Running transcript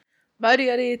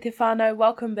Moriori te whānau,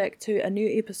 welcome back to a new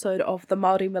episode of the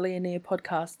Māori Millionaire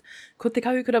Podcast. Ko te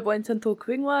kahukura Boynton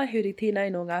tōku ingoa, huri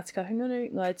tēnei no Ngāti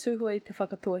Kahungunu, ngai tūhui te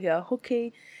whakatohia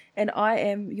hoki, and I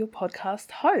am your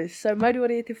podcast host. So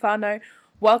Moriori te whānau,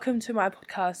 welcome to my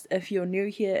podcast if you're new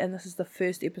here and this is the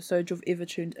first episode you've ever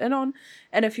tuned in on.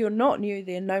 And if you're not new,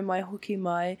 then no mai hoki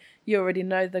mai, you already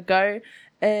know the go.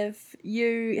 If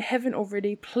you haven't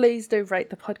already, please do rate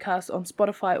the podcast on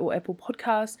Spotify or Apple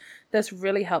Podcasts. This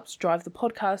really helps drive the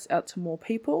podcast out to more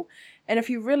people. And if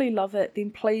you really love it,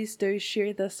 then please do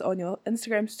share this on your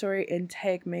Instagram story and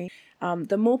tag me.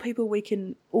 The more people we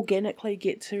can organically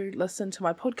get to listen to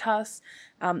my podcast,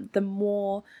 the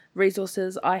more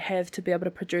resources I have to be able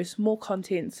to produce more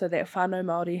content so that whānau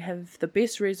Māori have the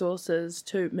best resources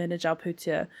to manage our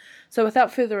pūtea. So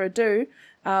without further ado,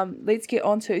 let's get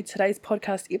on to today's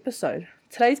podcast episode.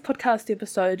 Today's podcast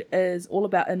episode is all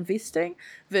about investing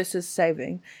versus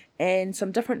saving and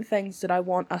some different things that I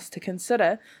want us to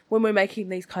consider when we're making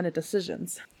these kind of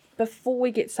decisions. Before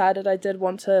we get started, I did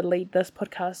want to lead this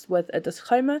podcast with a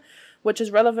disclaimer, which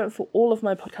is relevant for all of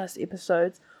my podcast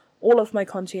episodes, all of my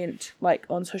content, like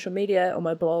on social media, on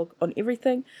my blog, on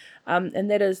everything, and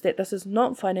that is that this is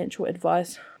not financial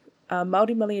advice.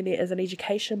 Māori Millionaire is an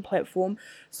education platform,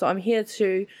 so I'm here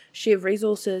to share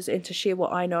resources and to share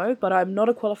what I know, but I'm not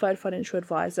a qualified financial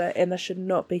advisor and this should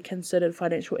not be considered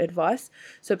financial advice.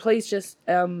 So please just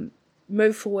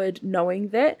move forward knowing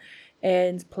that,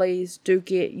 and please do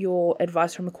get your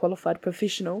advice from a qualified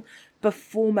professional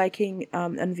before making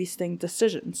investing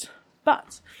decisions.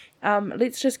 But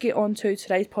let's just get on to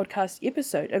today's podcast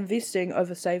episode, investing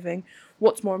over saving.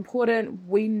 What's more important?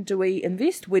 When do we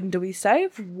invest? When do we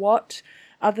save? What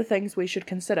are the things we should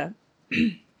consider?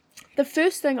 The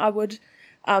first thing I would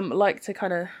like to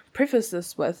kind of preface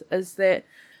this with is that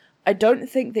I don't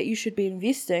think that you should be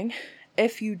investing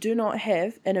if you do not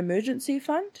have an emergency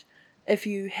fund, if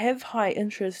you have high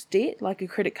interest debt like a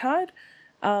credit card,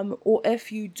 or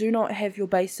if you do not have your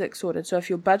basics sorted. So if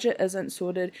your budget isn't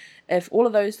sorted, if all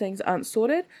of those things aren't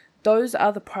sorted, those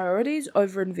are the priorities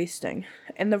over investing.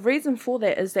 And the reason for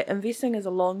that is that investing is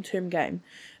a long-term game,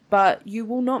 but you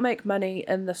will not make money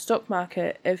in the stock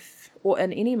market or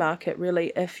in any market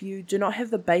really, if you do not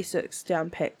have the basics down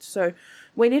packed. So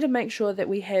we need to make sure that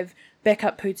we have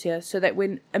backup pūtea so that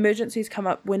when emergencies come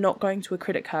up, we're not going to a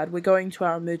credit card, we're going to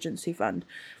our emergency fund.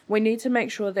 We need to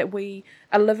make sure that we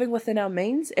are living within our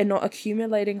means and not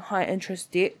accumulating high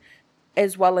interest debt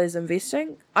as well as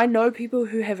investing. I know people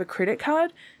who have a credit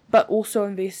card but also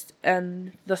invest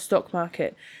in the stock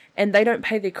market, and they don't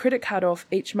pay their credit card off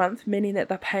each month, meaning that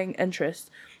they're paying interest.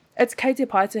 It's kei te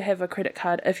pai to have a credit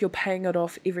card if you're paying it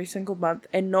off every single month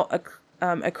and not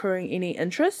accruing any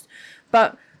interest.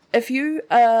 But if you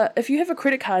have a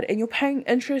credit card and you're paying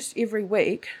interest every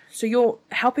week, so you're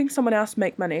helping someone else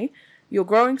make money, you're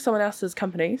growing someone else's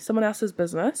company, someone else's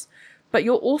business, but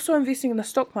you're also investing in the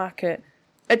stock market,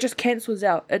 it just cancels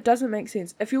out. It doesn't make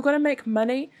sense. If you're going to make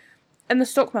money in the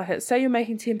stock market, say you're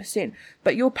making 10%,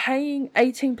 but you're paying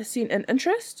 18% in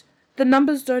interest, the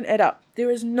numbers don't add up. There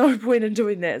is no point in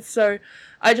doing that. So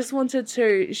I just wanted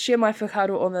to share my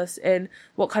whakaaro on this and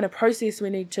what kind of process we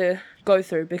need to go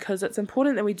through, because it's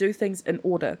important that we do things in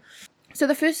order. So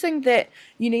the first thing that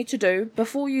you need to do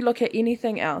before you look at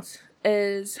anything else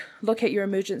is look at your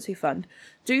emergency fund.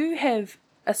 Do you have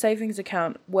a savings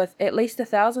account with at least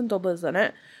 $1,000 in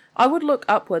it? I would look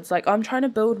upwards. Like, I'm trying to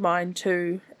build mine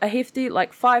to a hefty,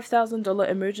 like $5,000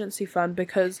 emergency fund,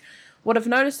 because what I've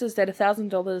noticed is that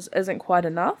 $1,000 isn't quite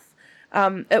enough.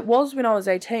 It was when I was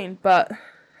 18, but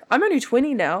I'm only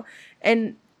 20 now,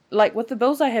 and like with the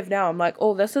bills I have now, I'm like,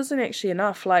 oh, this isn't actually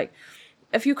enough. Like,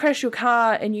 if you crash your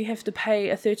car and you have to pay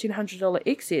a $1,300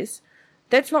 excess,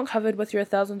 that's not covered with your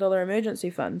 $1,000 emergency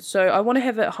fund. So I want to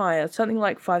have it higher, something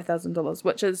like $5,000,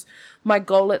 which is my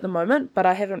goal at the moment, but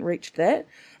I haven't reached that.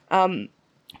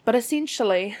 But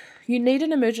essentially, you need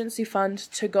an emergency fund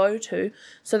to go to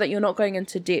so that you're not going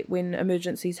into debt when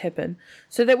emergencies happen.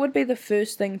 So that would be the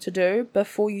first thing to do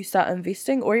before you start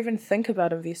investing or even think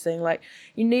about investing. Like,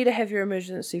 you need to have your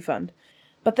emergency fund.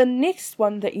 But the next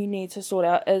one that you need to sort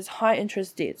out is high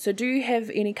interest debt. So do you have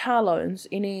any car loans,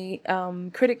 any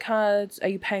credit cards? Are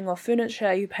you paying off furniture?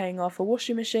 Are you paying off a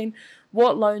washing machine?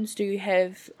 What loans do you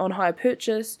have on hire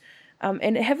purchase?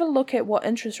 And have a look at what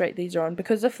interest rate these are on,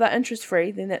 because if they're interest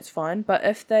free, then that's fine. But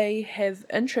if they have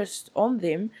interest on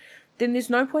them, then there's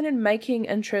no point in making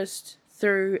interest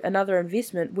through another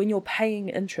investment when you're paying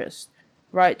interest,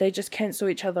 right? They just cancel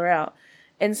each other out.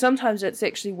 And sometimes it's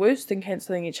actually worse than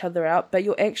cancelling each other out, but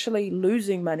you're actually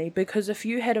losing money, because if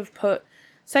you had have put,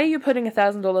 say you're putting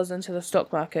 $1,000 into the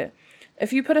stock market,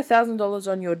 if you put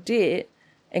 $1,000 on your debt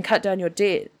and cut down your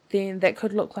debt, then that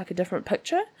could look like a different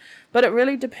picture. But it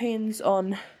really depends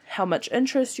on how much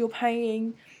interest you're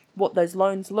paying, what those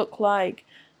loans look like,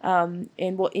 and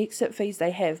what exit fees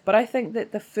they have. But I think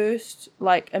that the first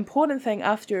important thing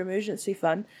after your emergency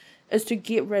fund is to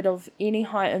get rid of any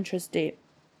high interest debt.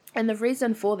 And the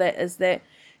reason for that is that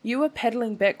you are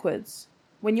paddling backwards.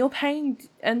 When you're paying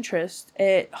interest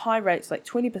at high rates like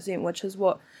 20%, which is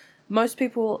what most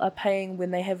people are paying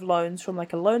when they have loans from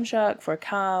like a loan shark for a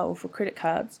car or for credit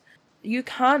cards, you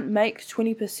can't make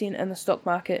 20% in the stock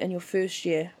market in your first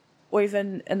year or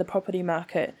even in the property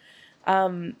market.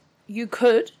 You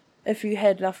could if you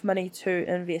had enough money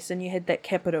to invest and you had that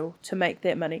capital to make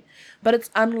that money. But it's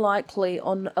unlikely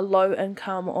on a low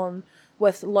income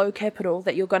with low capital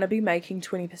that you're going to be making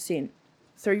 20%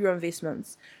 through your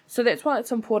investments. So that's why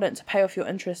it's important to pay off your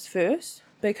interest first,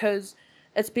 because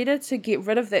it's better to get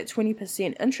rid of that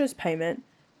 20% interest payment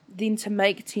than to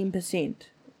make 10%,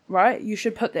 right? You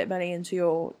should put that money into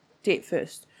your debt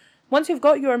first. Once you've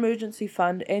got your emergency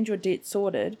fund and your debt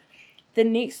sorted, the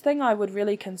next thing I would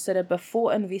really consider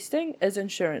before investing is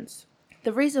insurance.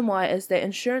 The reason why is that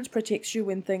insurance protects you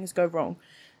when things go wrong.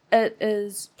 It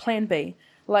is plan B.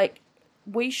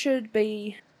 We should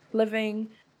be living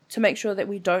to make sure that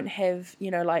we don't have,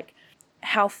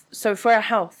 health. So for our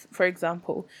health, for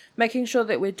example, making sure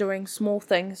that we're doing small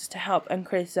things to help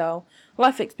increase our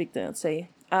life expectancy.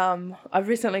 I've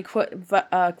recently quit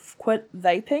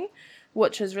vaping,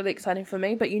 which is really exciting for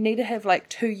me, but you need to have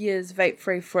 2 years vape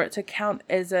free for it to count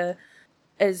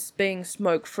as being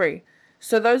smoke free.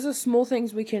 So those are small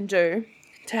things we can do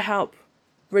to help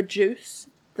reduce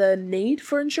the need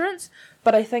for insurance,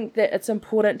 but I think that it's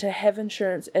important to have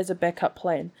insurance as a backup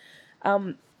plan.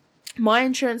 My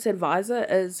insurance advisor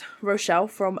is Rochelle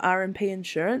from RMP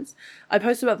Insurance. I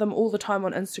post about them all the time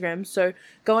on Instagram, so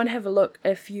go and have a look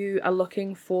if you are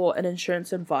looking for an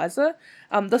insurance advisor.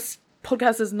 This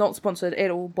podcast is not sponsored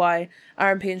at all by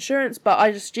RMP Insurance, but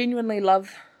I just genuinely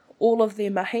love all of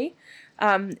their mahi.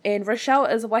 And Rochelle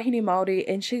is a wahine Māori,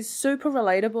 and she's super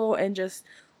relatable and just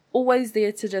always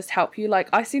there to just help you.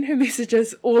 I send her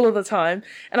messages all of the time,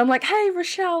 and I'm like, hey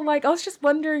Rochelle, I was just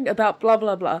wondering about blah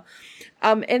blah blah.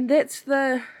 And that's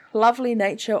the lovely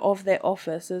nature of that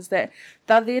office, is that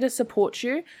they're there to support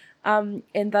you, and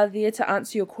they're there to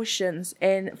answer your questions.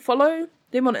 And follow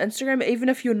them on Instagram even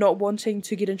if you're not wanting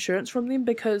to get insurance from them,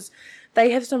 because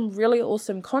they have some really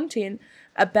awesome content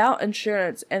about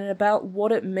insurance and about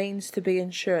what it means to be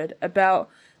insured, about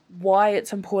why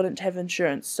it's important to have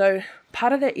insurance. So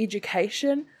part of that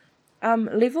education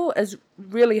level is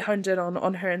really honed in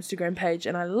on her Instagram page,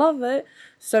 and I love it.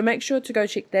 So make sure to go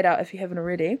check that out if you haven't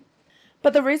already.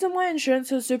 But the reason why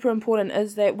insurance is super important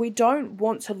is that we don't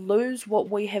want to lose what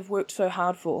we have worked so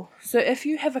hard for. So if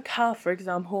you have a car, for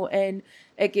example, and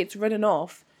it gets written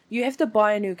off, you have to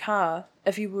buy a new car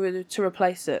if you were to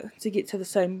replace it to get to the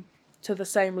same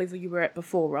level you were at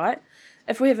before, right?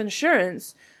 If we have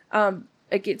insurance,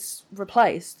 it gets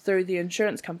replaced through the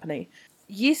insurance company.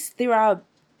 Yes, there are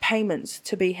payments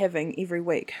to be having every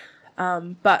week,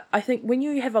 but I think when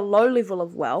you have a low level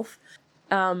of wealth,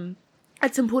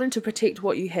 it's important to protect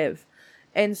what you have.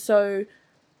 And so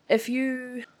if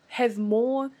you have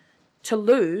more to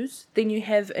lose than you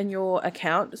have in your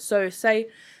account, so say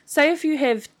if you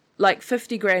have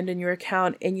 50 grand in your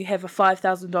account and you have a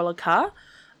 $5,000 car,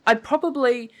 I'd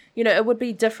probably, it would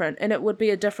be different and it would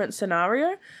be a different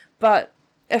scenario. But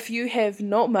if you have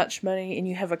not much money and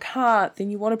you have a car, then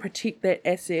you want to protect that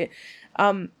asset.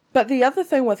 But the other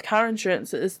thing with car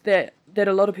insurance is that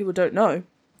a lot of people don't know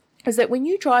is that when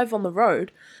you drive on the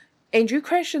road and you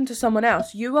crash into someone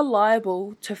else, you are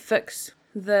liable to fix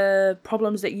the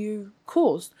problems that you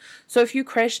caused. So if you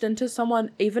crashed into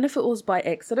someone, even if it was by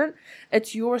accident,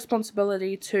 it's your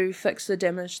responsibility to fix the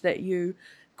damage that you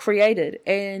created.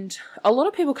 And a lot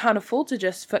of people can't afford to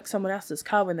just fix someone else's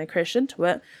car when they crash into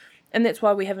it. And that's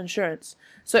why we have insurance.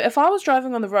 So if I was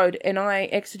driving on the road and I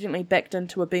accidentally backed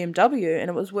into a BMW and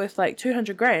it was worth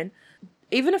 200 grand,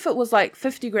 even if it was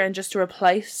 50 grand just to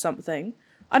replace something,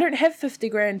 I don't have 50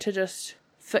 grand to just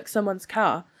fix someone's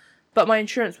car, but my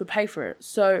insurance would pay for it.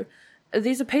 So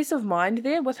there's a peace of mind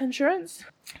there with insurance.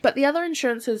 But the other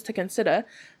insurances to consider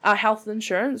are health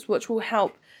insurance, which will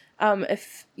help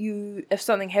if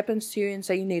something happens to you and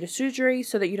say you need a surgery,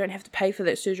 so that you don't have to pay for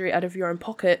that surgery out of your own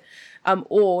pocket,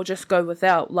 or just go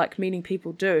without, like many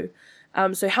people do.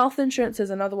 So health insurance is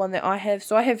another one that I have.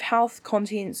 So I have health,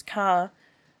 contents, car,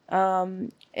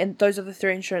 and those are the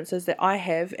three insurances that I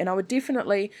have. And I would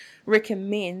definitely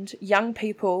recommend young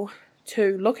people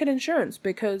to look at insurance,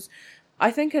 because I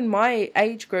think in my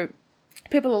age group,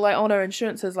 people are like, oh no,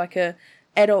 insurance is like a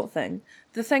adult thing.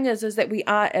 the thing is that we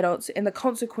are adults, and the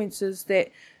consequences that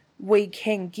we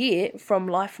can get from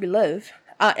life we live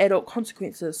are adult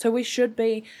consequences. So we should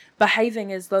be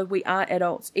behaving as though we are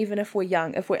adults, even if we're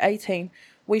young. If we're 18,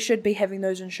 we should be having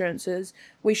those insurances.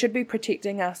 We should be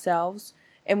protecting ourselves,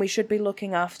 and we should be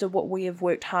looking after what we have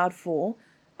worked hard for,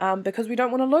 because we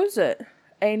don't want to lose it.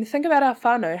 And think about our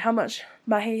whānau, how much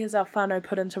mahi has our whānau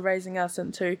put into raising us,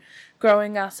 into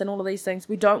growing us and all of these things.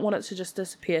 We don't want it to just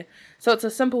disappear. So it's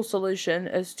a simple solution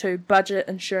is to budget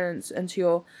insurance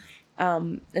into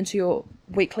your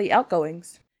weekly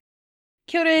outgoings.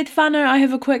 Kia ora whānau, I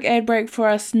have a quick ad break for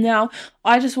us now.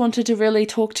 I just wanted to really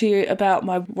talk to you about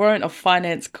my Warrant of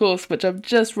Finance course, which I've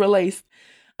just released.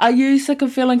 Are you sick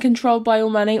of feeling controlled by your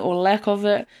money or lack of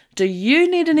it? Do you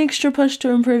need an extra push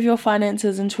to improve your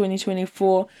finances in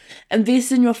 2024?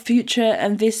 Invest in your future,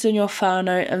 invest in your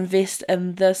whānau, invest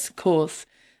in this course.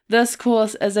 This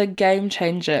course is a game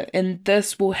changer, and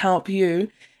this will help you,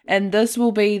 and this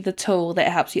will be the tool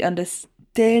that helps you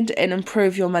understand and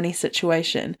improve your money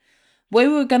situation. We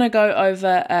were going to go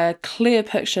over a clear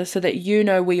picture so that you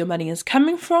know where your money is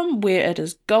coming from, where it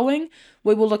is going.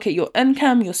 We will look at your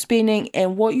income, your spending,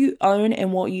 and what you own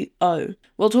and what you owe.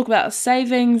 We'll talk about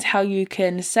savings, how you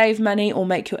can save money or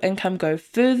make your income go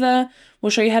further. We'll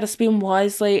show you how to spend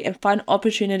wisely and find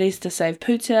opportunities to save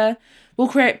puta. We'll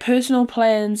create personal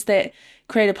plans that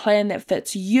create a plan that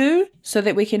fits you so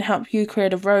that we can help you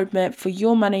create a roadmap for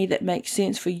your money that makes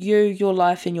sense for you, your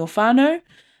life, and your whānau.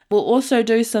 We'll also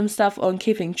do some stuff on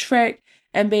keeping track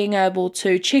and being able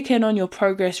to check in on your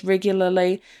progress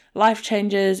regularly. Life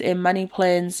changes and money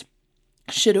plans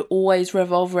should always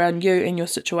revolve around you and your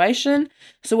situation.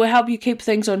 So we'll help you keep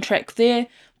things on track there.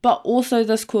 But also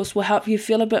this course will help you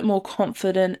feel a bit more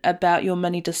confident about your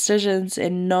money decisions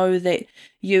and know that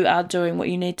you are doing what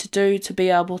you need to do to be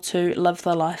able to live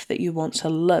the life that you want to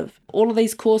live. All of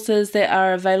these courses that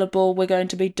are available, we're going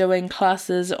to be doing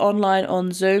classes online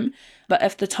on Zoom. But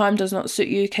if the time does not suit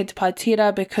you, kei te pai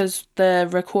tira, because the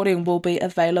recording will be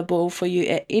available for you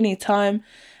at any time.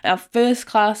 Our first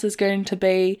class is going to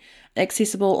be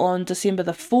accessible on December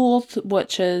the 4th,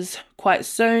 which is quite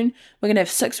soon. We're going to have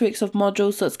 6 weeks of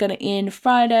modules, so it's going to end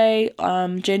Friday,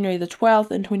 January the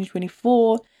 12th in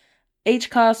 2024.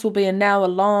 Each class will be an hour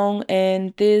long,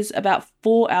 and there's about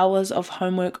 4 hours of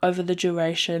homework over the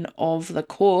duration of the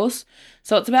course.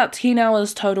 So it's about 10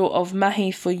 hours total of mahi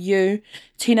for you,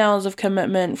 10 hours of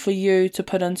commitment for you to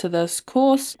put into this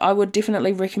course. I would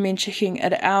definitely recommend checking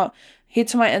it out. Head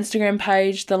to my Instagram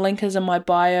page, the link is in my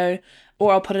bio,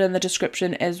 or I'll put it in the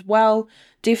description as well.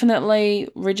 Definitely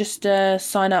register,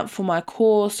 sign up for my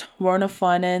course, Warrant of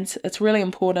Finance. It's really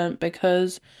important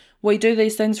because we do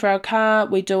these things for our car,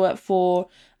 we do it for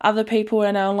other people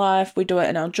in our life, we do it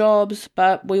in our jobs,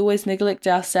 but we always neglect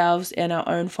ourselves and our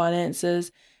own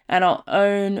finances and our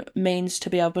own means to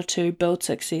be able to build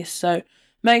success. So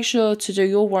make sure to do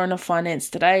your Warrant of Finance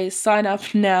today. Sign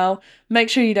up now. Make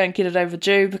sure you don't get it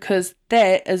overdue, because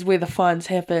that is where the fines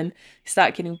happen. You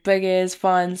start getting big ass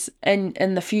fines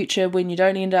in the future when you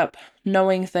don't end up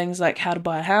knowing things like how to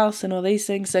buy a house and all these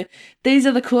things. So this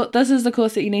is the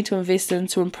course that you need to invest in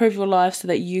to improve your life so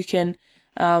that you can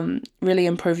really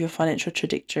improve your financial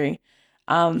trajectory.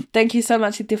 Thank you so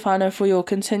much, te whānau, for your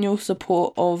continual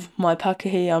support of my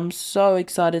Pākahi. I'm so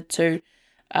excited to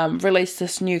release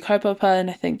this new kaupapa, and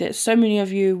I think that so many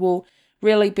of you will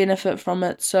really benefit from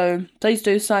it. So please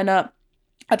do sign up.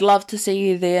 I'd love to see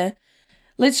you there.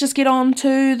 Let's just get on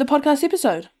to the podcast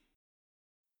episode.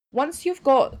 Once you've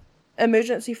got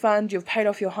emergency fund, you've paid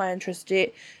off your high interest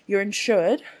debt, you're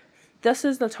insured, this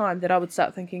is the time that I would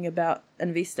start thinking about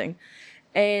investing.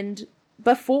 And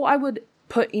before I would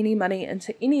put any money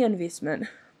into any investment,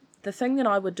 the thing that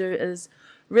I would do is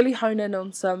really hone in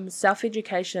on some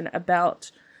self-education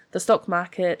about the stock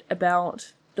market,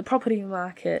 about the property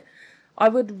market. I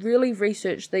would really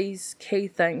research these key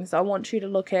things. I want you to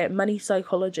look at money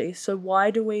psychology. So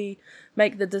why do we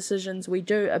make the decisions we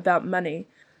do about money?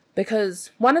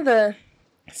 Because one of the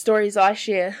stories I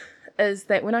share is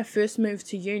that when I first moved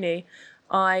to uni,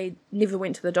 I never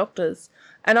went to the doctors.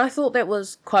 And I thought that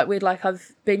was quite weird. Like,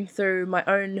 I've been through my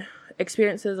own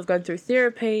experiences of going through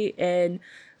therapy and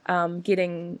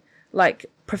getting like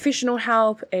professional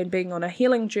help and being on a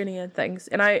healing journey and things.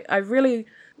 And I really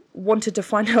wanted to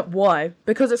find out why,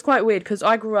 because it's quite weird, because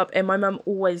I grew up and my mum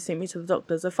always sent me to the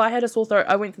doctors. If I had a sore throat,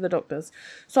 I went to the doctors.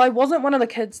 So I wasn't one of the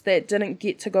kids that didn't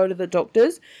get to go to the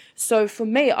doctors. So for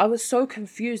me, I was so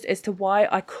confused as to why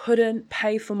I couldn't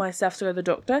pay for myself to go to the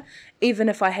doctor, even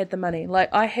if I had the money.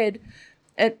 Like,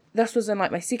 this was in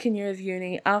like my second year of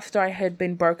uni. After I had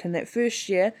been broken that first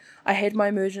year, I had my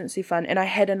emergency fund and I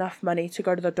had enough money to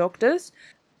go to the doctors.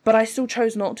 but I still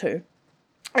chose not to.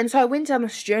 And so I went down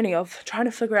this journey of trying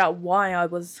to figure out why I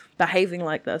was behaving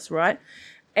like this, right?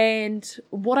 And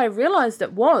what I realized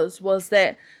it was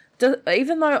that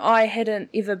even though I hadn't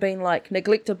ever been like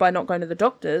neglected by not going to the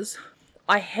doctors,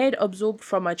 I had absorbed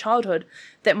from my childhood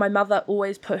that my mother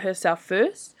always put herself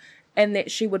first and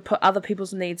that she would put other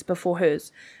people's needs before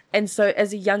hers. And so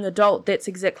as a young adult, that's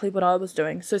exactly what I was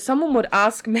doing. So someone would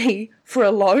ask me for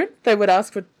a loan. They would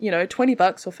ask for, $20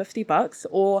 or $50,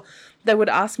 or they would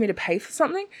ask me to pay for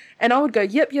something. And I would go,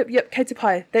 yep, kei te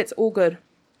pai, that's all good.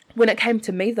 When it came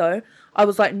to me though, I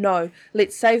was like, no,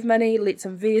 let's save money, let's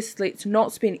invest, let's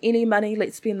not spend any money,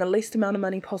 let's spend the least amount of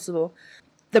money possible.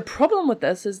 The problem with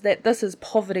this is that this is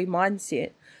poverty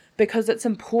mindset, because it's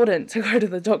important to go to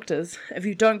the doctors. If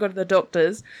you don't go to the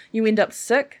doctors, you end up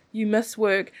sick, you miss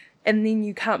work, and then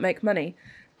you can't make money.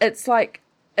 It's like,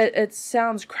 it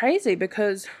sounds crazy,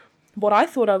 because what I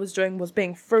thought I was doing was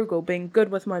being frugal, being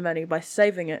good with my money by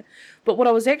saving it. But what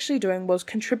I was actually doing was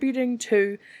contributing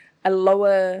to a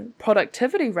lower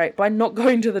productivity rate by not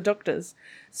going to the doctors.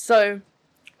 So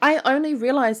I only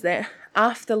realized that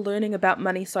after learning about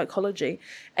money psychology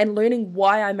and learning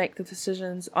why I make the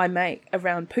decisions I make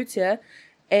around pūtea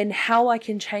and how I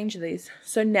can change these.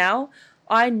 So now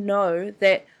I know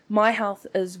that my health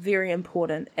is very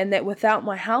important, and that without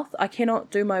my health, I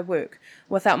cannot do my work.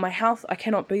 Without my health, I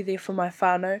cannot be there for my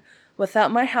whānau.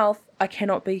 Without my health, I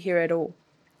cannot be here at all.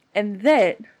 And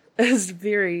that is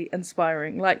very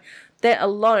inspiring. Like, that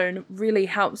alone really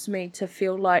helps me to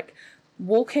feel like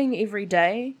walking every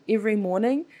day, every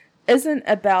morning, isn't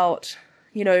about,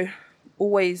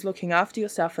 always looking after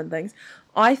yourself and things.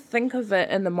 I think of it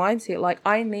in the mindset like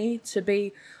I need to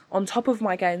be on top of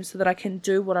my game so that I can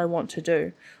do what I want to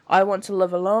do. I want to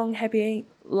live a long, happy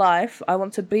life. I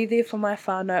want to be there for my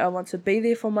whānau. I want to be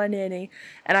there for my nanny.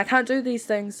 And I can't do these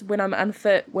things when I'm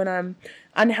unfit, when I'm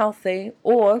unhealthy,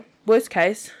 or, worst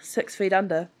case, 6 feet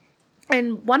under.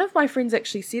 And one of my friends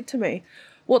actually said to me,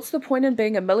 what's the point in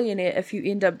being a millionaire if you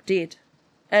end up dead?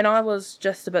 And I was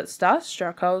just a bit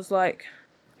starstruck. I was like,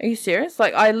 are you serious?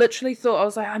 Like, I literally thought, I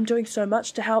was like, I'm doing so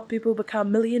much to help people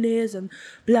become millionaires and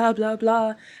blah, blah,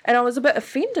 blah. And I was a bit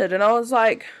offended. And I was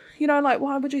like,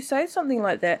 why would you say something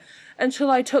like that?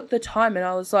 Until I took the time and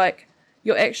I was like,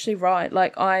 you're actually right.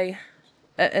 Like, I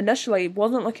initially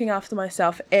wasn't looking after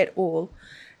myself at all.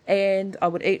 And I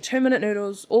would eat 2-minute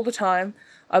noodles all the time.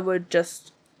 I would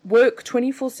just work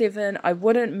 24/7. I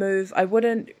wouldn't move. I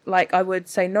would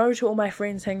say no to all my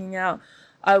friends hanging out.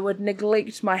 I would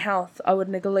neglect my health. I would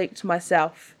neglect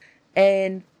myself.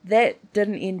 And that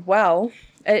didn't end well.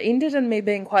 It ended in me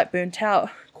being quite burnt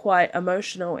out, quite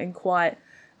emotional, and quite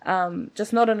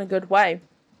just not in a good way.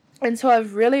 And so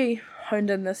I've really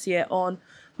honed in this year on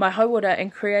my hauora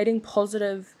and creating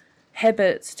positive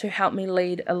habits to help me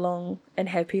lead a long and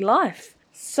happy life.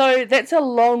 So that's a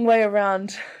long way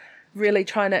around really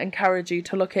trying to encourage you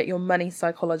to look at your money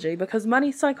psychology, because money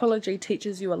psychology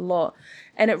teaches you a lot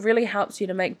and it really helps you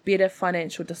to make better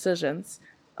financial decisions.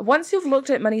 Once you've looked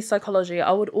at money psychology,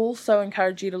 I would also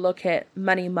encourage you to look at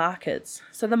money markets.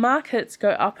 So the markets go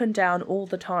up and down all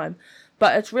the time,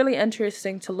 but it's really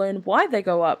interesting to learn why they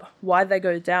go up, why they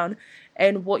go down,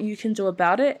 and what you can do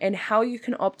about it and how you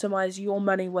can optimize your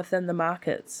money within the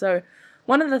market. So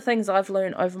one of the things I've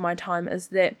learned over my time is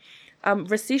that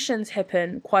recessions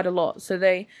happen quite a lot. So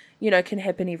they, can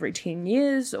happen every 10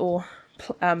 years or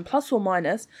plus or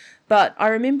minus. But I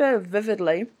remember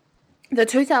vividly the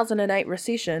 2008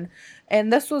 recession,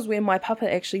 and this was when my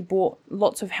papa actually bought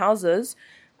lots of houses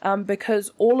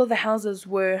because all of the houses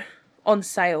were on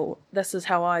sale. This is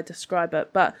how I describe it.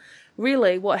 But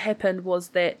really what happened was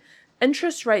that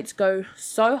interest rates go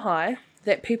so high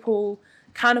that people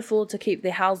can't afford to keep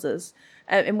their houses.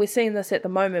 And we're seeing this at the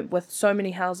moment with so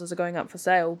many houses are going up for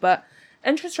sale. But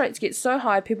interest rates get so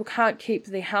high, people can't keep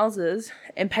their houses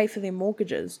and pay for their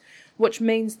mortgages, which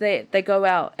means that they go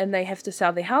out and they have to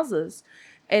sell their houses.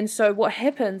 And so what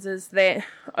happens is that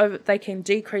they can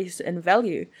decrease in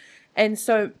value. And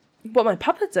so what my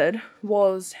papa did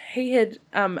was he had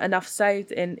enough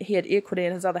saved and he had equity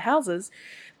in his other houses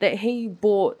that he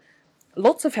bought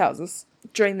lots of houses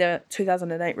during the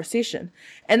 2008 recession.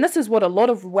 And this is what a lot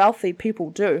of wealthy people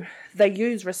do. They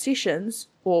use recessions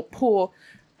or poor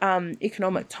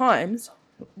economic times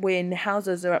when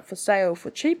houses are up for sale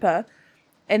for cheaper,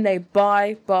 and they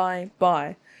buy.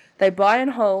 They buy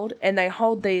and hold, and they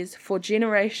hold these for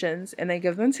generations, and they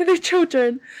give them to their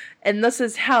children, and this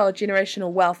is how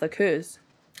generational wealth occurs.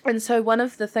 And so one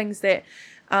of the things that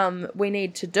we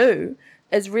need to do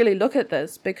is really look at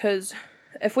this, because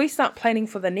if we start planning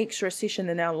for the next recession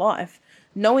in our life,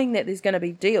 knowing that there's going to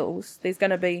be deals, there's going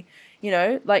to be,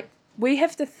 we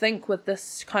have to think with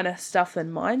this kind of stuff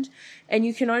in mind, and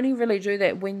you can only really do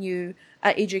that when you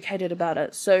are educated about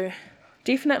it. So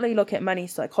definitely look at money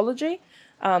psychology,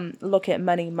 look at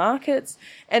money markets,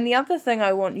 and the other thing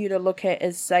I want you to look at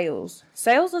is sales.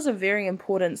 Sales is a very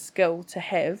important skill to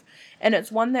have, and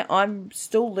it's one that I'm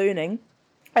still learning,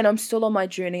 and I'm still on my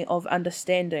journey of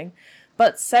understanding.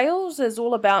 But sales is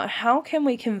all about how can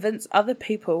we convince other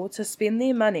people to spend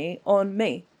their money on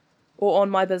me, or on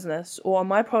my business, or on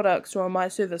my products, or on my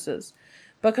services.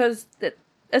 Because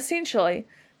essentially,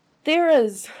 there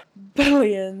is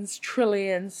billions,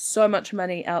 trillions, so much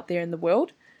money out there in the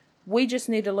world. We just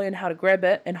need to learn how to grab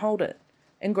it and hold it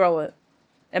and grow it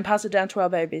and pass it down to our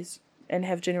babies and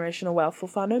have generational wealth for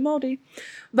whānau Māori.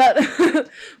 But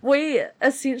we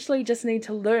essentially just need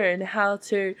to learn how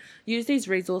to use these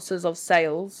resources of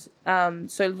sales.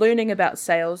 So learning about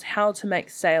sales, how to make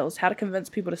sales, how to convince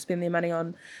people to spend their money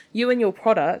on you and your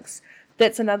products.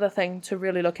 That's another thing to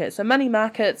really look at. So money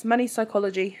markets, money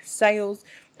psychology, sales,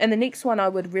 and the next one I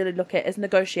would really look at is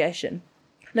negotiation.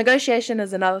 Negotiation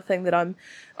is another thing that I'm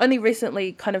only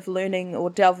recently kind of learning or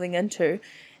delving into.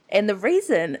 And the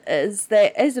reason is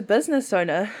that as a business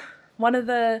owner, one of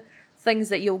the things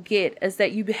that you'll get is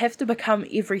that you have to become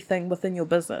everything within your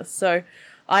business. So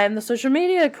I am the social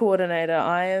media coordinator.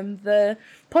 I am the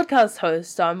podcast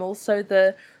host. I'm also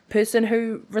the person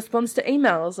who responds to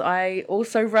emails. I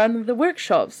also run the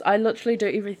workshops. I literally do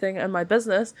everything in my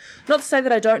business. Not to say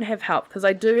that I don't have help, because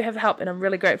I do have help and I'm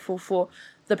really grateful for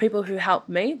the people who help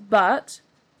me. But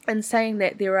in saying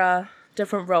that, there are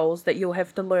different roles that you'll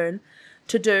have to learn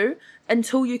to do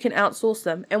until you can outsource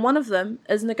them. And one of them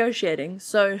is negotiating.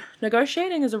 So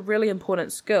negotiating is a really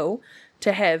important skill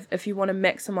to have if you want to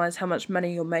maximize how much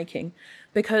money you're making,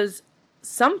 because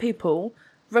some people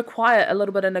require a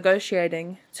little bit of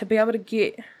negotiating to be able to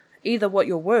get either what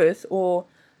you're worth or,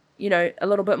 a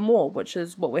little bit more, which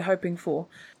is what we're hoping for.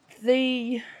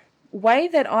 The way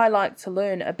that I like to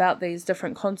learn about these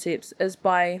different concepts is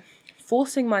by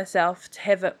forcing myself to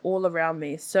have it all around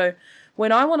me. So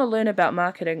when I want to learn about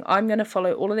marketing, I'm going to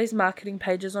follow all of these marketing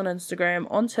pages on Instagram,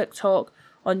 on TikTok,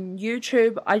 on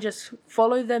YouTube. I just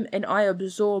follow them and I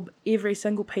absorb every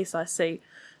single piece I see.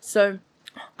 So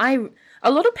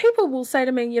a lot of people will say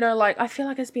to me, I feel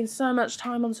like I spend so much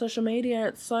time on social media,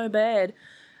 it's so bad.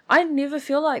 I never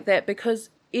feel like that, because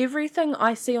everything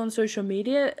I see on social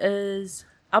media is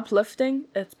uplifting,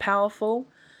 it's powerful,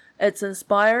 it's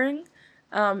inspiring,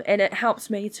 and it helps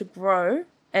me to grow,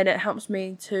 and it helps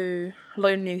me to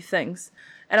learn new things.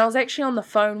 And I was actually on the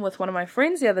phone with one of my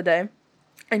friends the other day,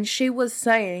 and she was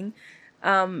saying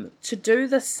to do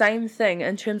the same thing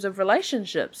in terms of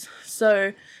relationships.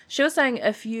 So she was saying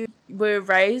if you were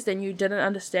raised and you didn't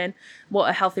understand what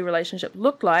a healthy relationship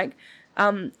looked like,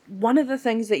 one of the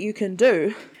things that you can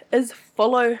do is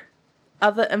follow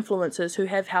other influencers who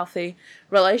have healthy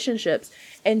relationships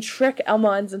and trick our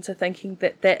minds into thinking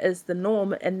that that is the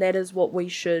norm and that is what we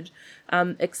should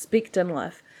expect in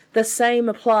life. The same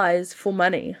applies for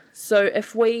money. So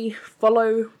if we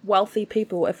follow wealthy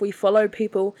people, if we follow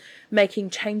people making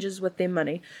changes with their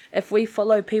money, if we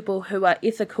follow people who are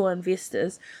ethical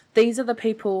investors, these are the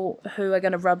people who are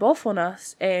going to rub off on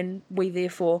us, and we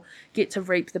therefore get to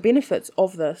reap the benefits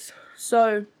of this.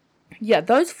 So yeah,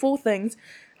 those 4 things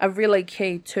are really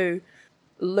key to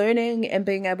learning and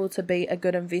being able to be a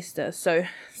good investor. So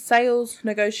sales,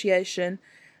 negotiation,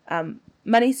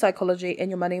 money psychology, and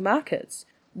your money markets.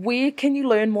 Where can you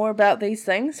learn more about these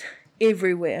things?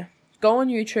 Everywhere. Go on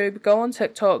YouTube, go on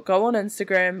TikTok, go on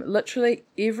Instagram. Literally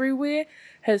everywhere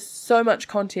has so much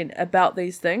content about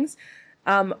these things.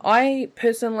 I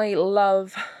personally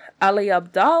love Ali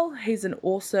Abdaal. He's an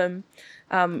awesome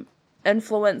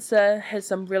influencer, has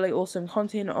some really awesome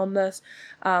content on this.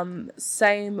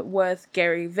 Same with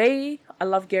Gary Vee. I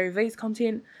love Gary Vee's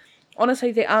content.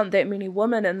 Honestly, there aren't that many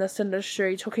women in this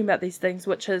industry talking about these things,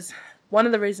 which is one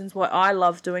of the reasons why I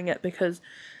love doing it, because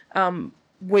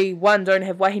we, don't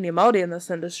have wahine Māori in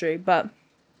this industry, but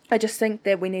I just think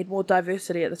that we need more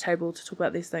diversity at the table to talk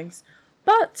about these things.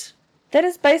 But that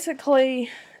is basically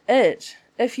it.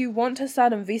 If you want to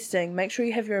start investing, make sure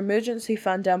you have your emergency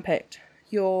fund down packed.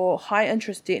 Your high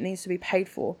interest debt needs to be paid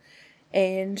for,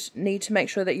 and need to make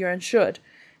sure that you're insured.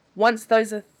 Once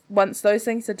those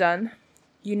things are done,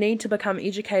 you need to become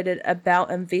educated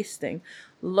about investing.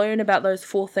 Learn about those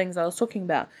 4 things I was talking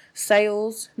about: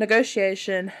 sales,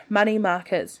 negotiation, money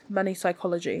markets, money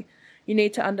psychology. You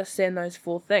need to understand those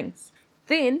 4 things.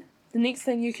 Then the next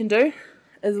thing you can do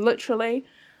is literally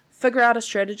figure out a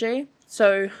strategy.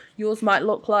 So yours might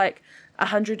look like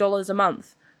 $100 a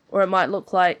month, or it might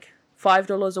look like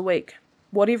 $5 a week.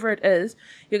 whatever it is,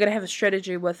 you're going to have a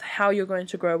strategy with how you're going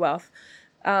to grow wealth.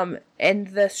 And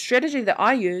the strategy that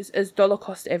I use is dollar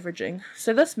cost averaging.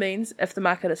 So this means if the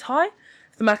market is high,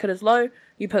 if the market is low,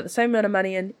 you put the same amount of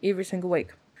money in every single week.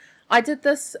 I did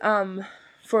this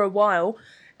for a while,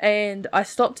 and I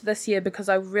stopped this year because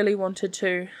I really wanted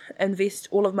to invest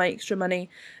all of my extra money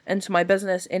into my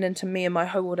business and into me and my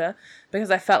hauora,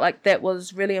 because I felt like that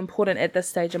was really important at this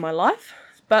stage in my life.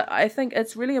 But I think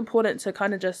it's really important to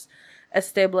kind of just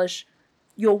establish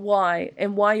your why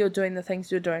and why you're doing the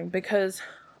things you're doing, because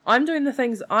I'm doing the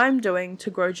things I'm doing to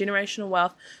grow generational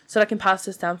wealth so that I can pass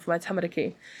this down for my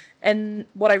tamariki. And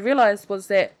what I realized was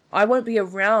that I won't be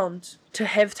around to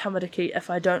have tamariki if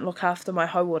I don't look after my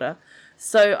hauora.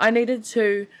 So I needed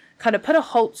to kind of put a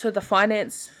halt to the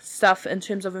finance stuff in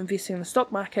terms of investing in the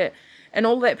stock market, and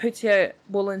all that putia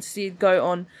will instead go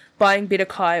on buying better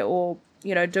kai or,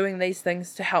 doing these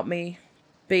things to help me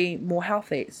be more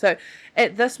healthy. So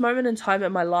at this moment in time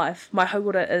in my life, my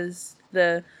hauora is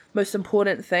the most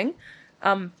important thing.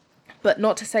 But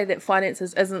not to say that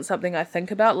finances isn't something I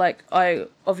think about. Like, I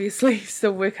obviously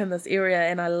still work in this area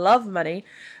and I love money.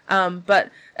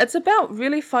 But it's about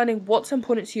really finding what's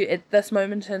important to you at this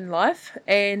moment in life,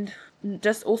 and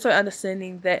just also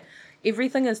understanding that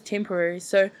everything is temporary.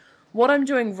 So what I'm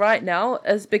doing right now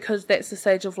is because that's the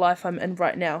stage of life I'm in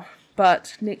right now.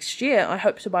 But next year, I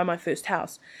hope to buy my first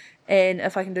house. And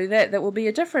if I can do that, that will be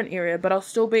a different area. But I'll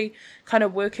still be kind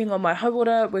of working on my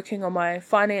hauora, working on my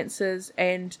finances,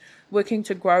 and working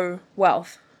to grow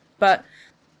wealth. But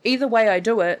either way I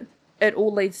do it, it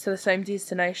all leads to the same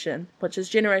destination, which is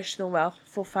generational wealth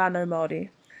for whānau Māori.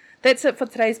 That's it for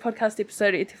today's podcast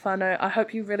episode, E Te Whānau. I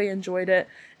hope you really enjoyed it.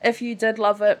 If you did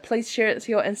love it, please share it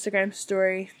to your Instagram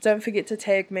story. Don't forget to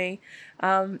tag me.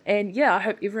 And yeah, I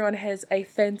hope everyone has a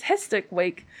fantastic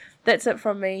week. That's it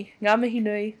from me. Ngā mihi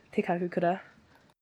nui, te kakukura.